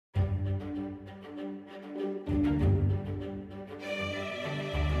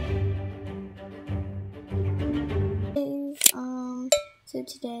So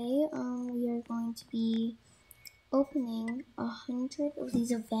today, we are going to be opening 100 of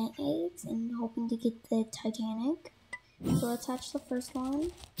these event eggs and hoping to get the Titanic. So let's hatch the first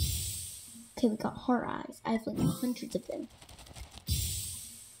one. Okay, we got heart eyes. I have like hundreds of them.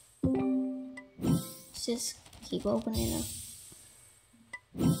 Let's just keep opening them.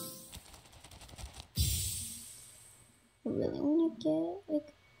 I really want to get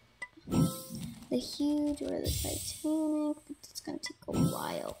like the huge or the Titanic, but it's gonna take a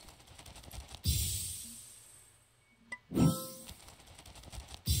while.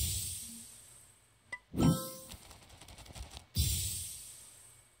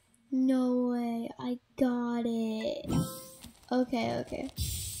 No way, I got it. Okay.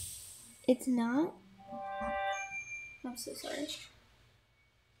 It's not? I'm so sorry.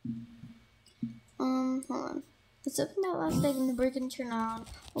 Hold on. Let's open that last egg and the bird can turn on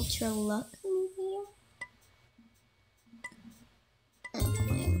ultra luck, maybe?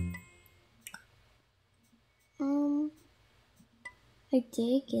 I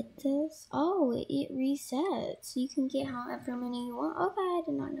did get this. Oh, it resets. You can get however many you want. Okay, I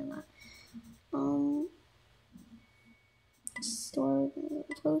did not know that. Stored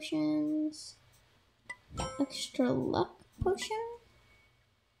potions. Extra luck potion.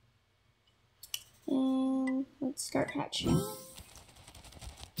 And let's start hatching.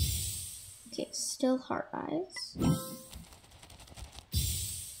 Okay, still heart eyes.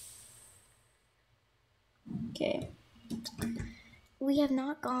 Okay. We have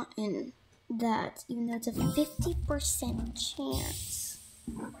not gotten that, even though it's a 50% chance.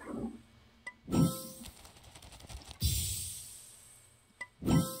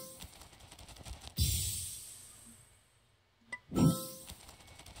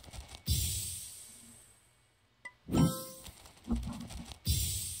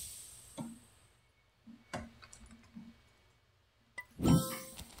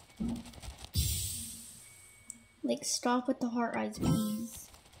 Like, stop with the heart eyes, please.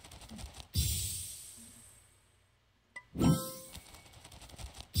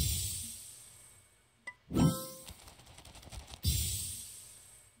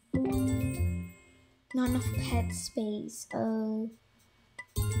 Not enough pet space. Hold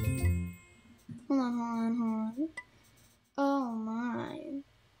on. Oh my.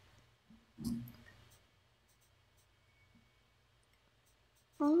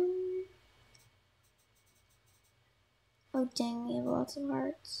 Oh dang, we have lots of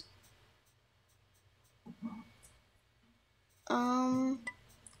hearts.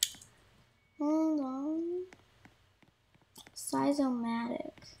 Hold on.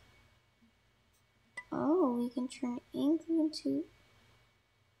 Size-o-matic. Oh, we can turn angry into...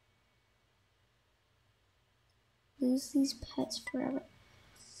 Lose these pets forever.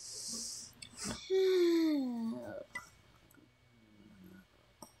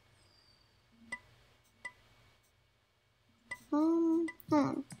 Hold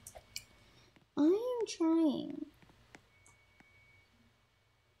on. I am trying.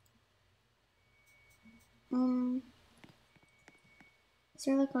 Is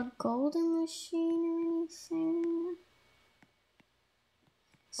there like a golden machine or anything?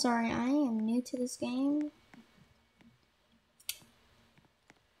 Sorry, I am new to this game.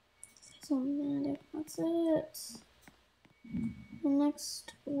 So mad if that's it. The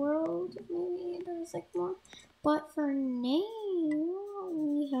next world, maybe there's like more. But for now,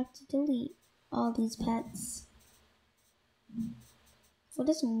 we have to delete all these pets. What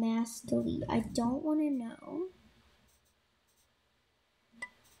is mass delete? I don't want to know.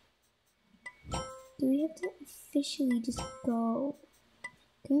 Do we have to officially just go?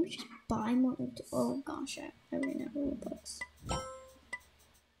 Can we just buy more? Oh gosh, I ran out of Robux.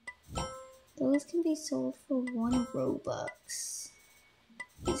 Those can be sold for 1 Robux.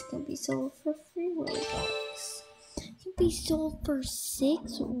 These can be sold for 3 Robux. Can be sold for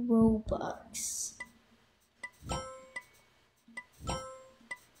 6 Robux.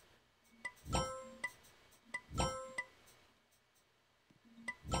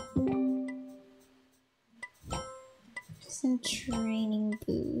 Some training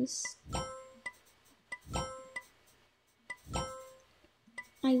boost.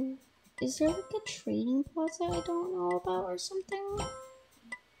 Is there like a trading plaza I don't know about or something?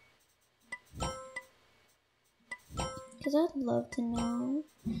 Because I'd love to know.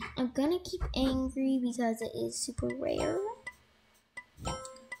 I'm gonna keep angry because it is super rare.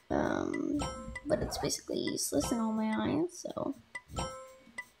 But it's basically useless in all my eyes, so.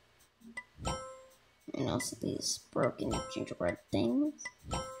 And also these broken gingerbread things.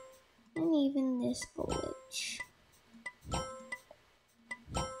 And even this foliage.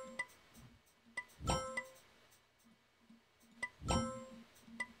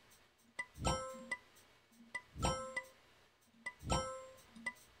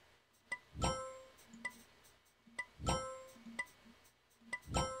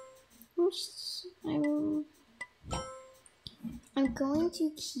 I'm going to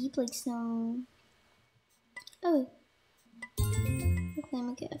keep like some. Oh, claim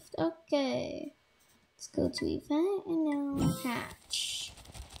a gift. Okay, let's go to event and now hatch.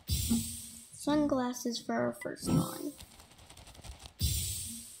 Sunglasses for our first one.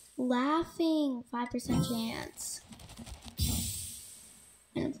 Laughing, 5% chance.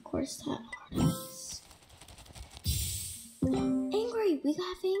 And of course that hard eyes. Angry, we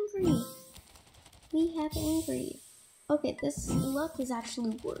have angry. We have angry. Okay, this luck is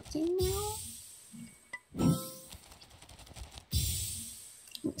actually working now.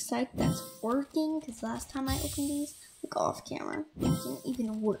 I'm excited that's working because last time I opened these, like off camera, it didn't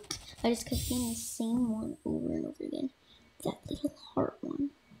even work. I just kept getting the same one over and over again. That little heart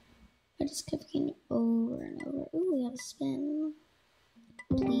one. I just kept getting it over and over. Ooh, we have a spin.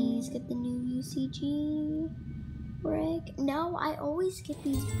 Please get the new UCG rig. No, I always get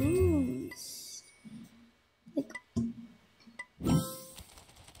these booms. Like,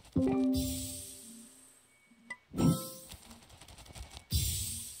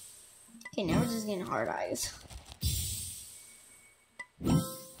 okay, now we're just getting hard eyes.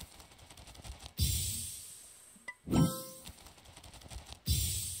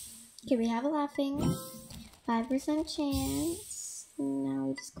 Okay, we have a laughing. 5% chance. Now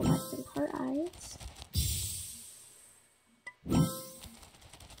we just go back to the heart eyes.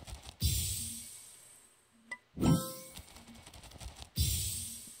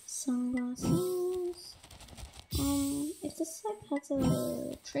 Sunglasses. If this like has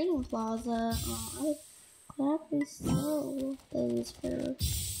a trading plaza, I would gladly sell those for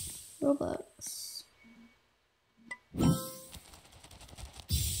Robux.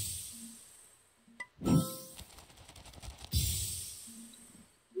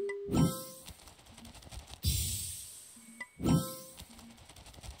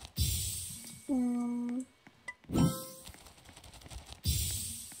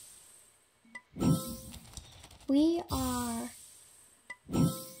 We are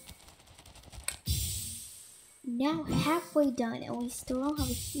now halfway done, and we still don't have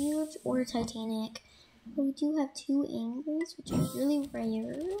a huge or Titanic, but we do have 2 angles, which are really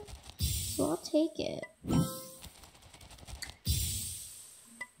rare, so I'll take it.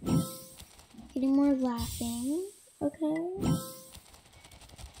 Getting more laughing, okay.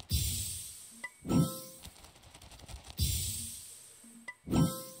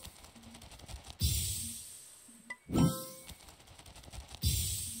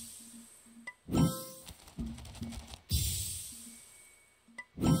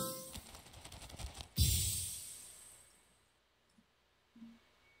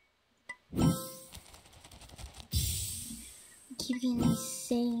 Keeping these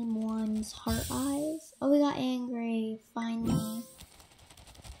same ones, heart eyes. Oh, we got angry, finally.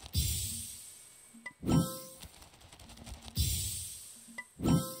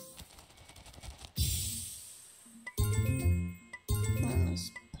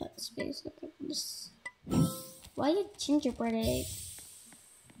 Let's put space. Okay, just. Why a gingerbread egg?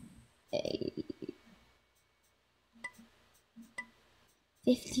 Hey.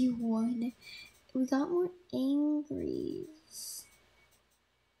 51. We got more angries.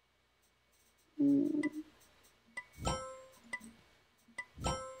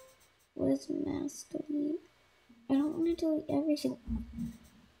 What is mass delete? I don't want to delete everything.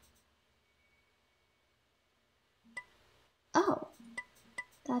 Oh,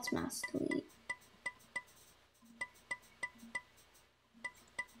 that's mass delete.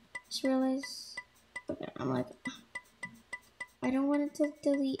 Just realized. Okay, I'm like, I don't want it to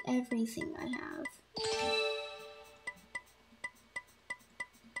delete everything I have.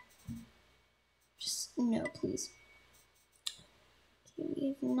 Just no, please. Okay, we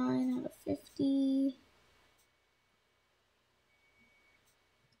have 9 out of 50.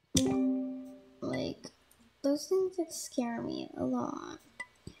 Like, those things that scare me a lot.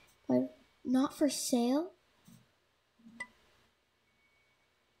 But not for sale.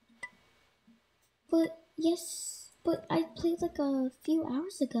 But yes, but I played like a few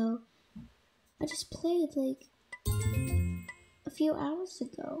hours ago. I just played like a few hours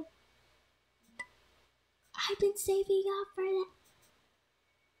ago. I've been saving up for that.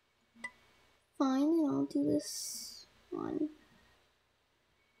 Fine, then I'll do this one.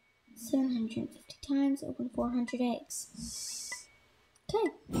 750 times, open 400 eggs.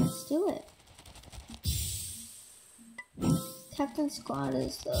 Okay, let's do it. Captain Squad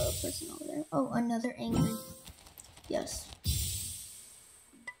is the person over there. Oh, another angry. Yes.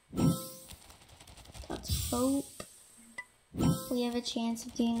 Let's hope we have a chance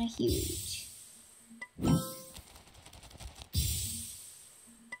of getting a huge.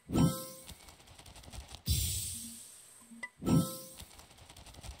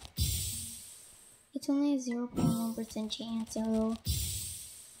 0.1% chance, so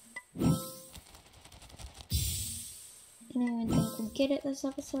I don't even think we'll get it this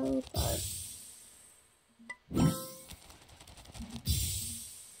episode, but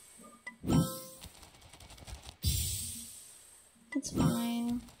it's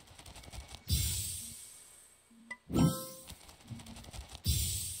fine.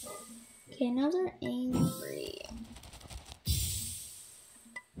 Okay, another angry.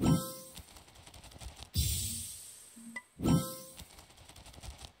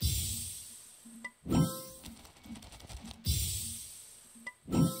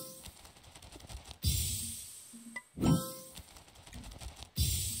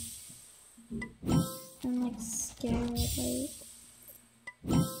 I'm like scared,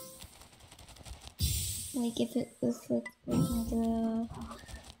 like if it was like looking the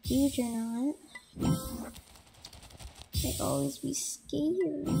huge or not. I'd always be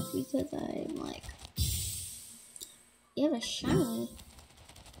scared because I'm like, you have a shiny.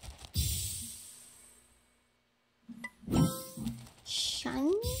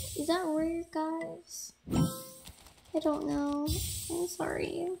 Shiny? Is that rare, guys? I don't know. I'm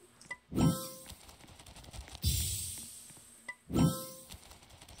sorry.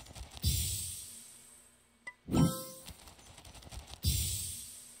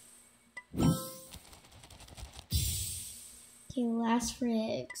 Okay, last for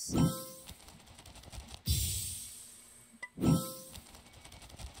eggs.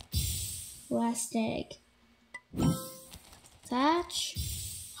 Last egg. Thatch.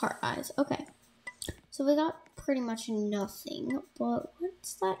 Heart eyes. Okay. So we got pretty much nothing. But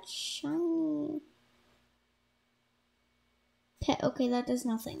what's that shiny? Pet. Okay, that does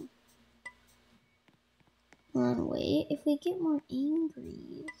nothing. Run away. If we get more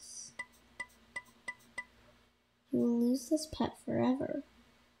angries, you will lose this pet forever.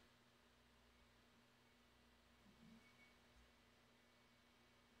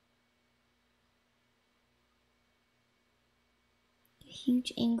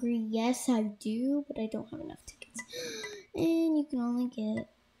 Huge angry, yes I do, but I don't have enough tickets. And you can only get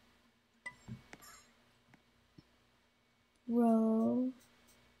row.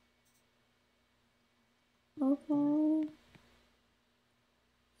 Okay.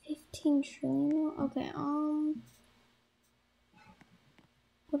 15 trillion. Okay,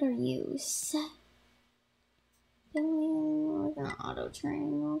 what are you? 7 billion. We're gonna auto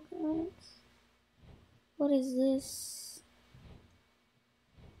train. Okay. What is this?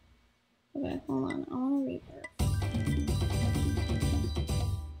 Okay, hold on. I want to rebirth.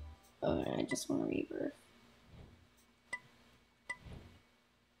 Okay, I just want to rebirth.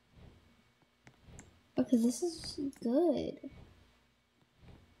 Okay, this is good.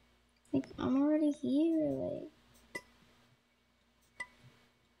 Like, I'm already here, like.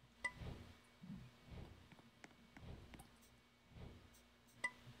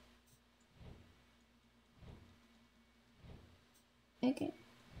 Okay.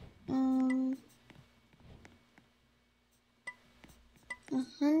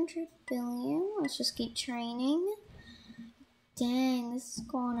 100 billion. Let's just keep training. Dang, this is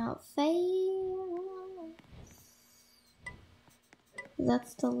going out fast.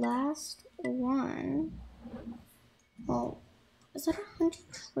 That's the last one. Oh, is that 100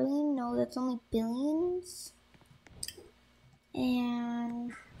 trillion? No, that's only billions.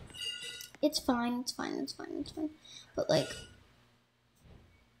 And it's fine, it's fine, it's fine, it's fine. But like,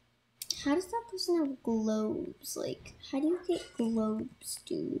 how does that person have globes? Like, how do you get globes,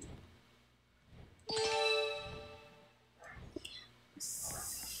 dude?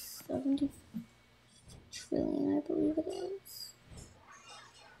 70 trillion, I believe it is.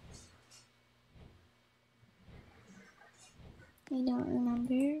 I don't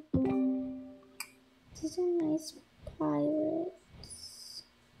remember. These are nice pirates.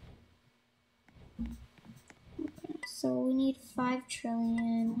 Okay, so we need 5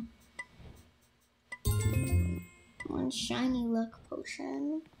 trillion. One shiny luck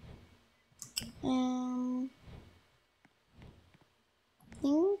potion. I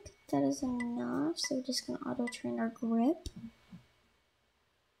think that is enough, so we're just gonna auto train our grip.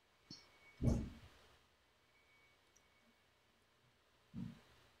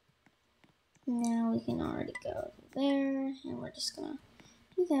 Now we can already go there, and we're just gonna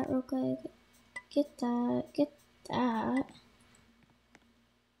do that real quick. Get that, get that.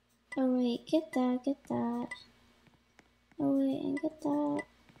 Oh wait, get that, get that. Oh wait, and get that.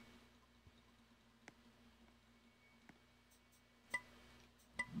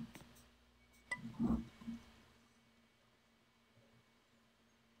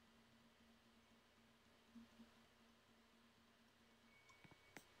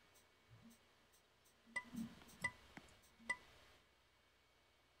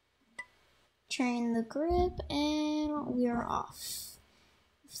 train the grip, and we are off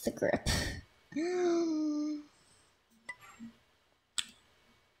with the grip.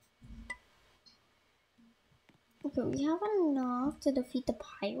 Okay, we have enough to defeat the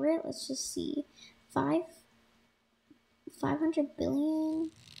pirate. Let's just see. 500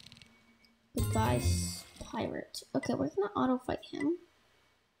 billion. Goodbye, pirate. Okay, we're gonna auto fight him.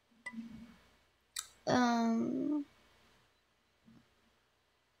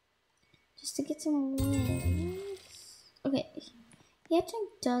 Just to get some wins. Okay, he actually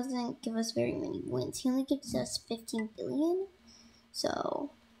doesn't give us very many wins. He only gives us 15 billion.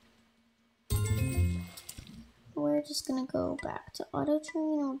 So we're just gonna go back to auto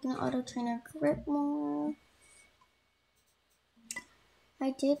train, and we're gonna auto train our grip more.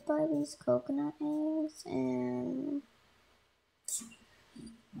 I did buy these coconut eggs, and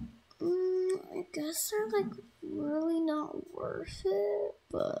I guess they're like really not worth it,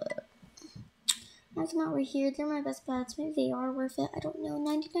 but that's not right here. They're my best bets. Maybe they are worth it. I don't know.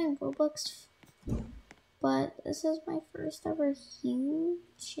 99 Robux, but this is my first ever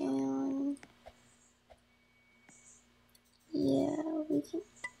huge, and yeah, we can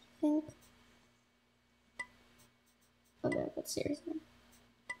think. Okay, but seriously.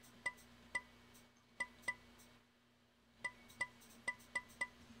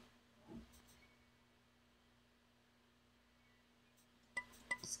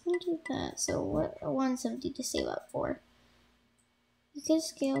 Just gonna do that. So what 170 to save up for? You can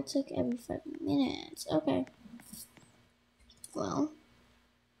scale tick every 5 minutes. Okay. Well.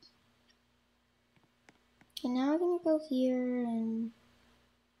 Okay, now we're gonna go here and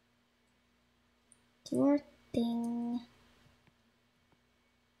do our thing.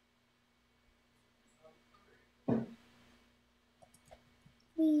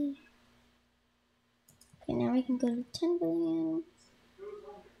 Whee. Okay, now we can go to 10 billion.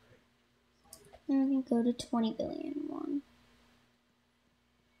 Now we can go to 20 billion one.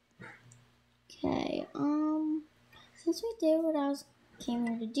 Okay, since we did what I came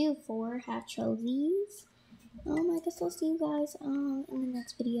here to do for hatch all these, I guess I'll see you guys in the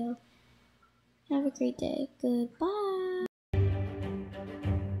next video. Have a great day. Goodbye.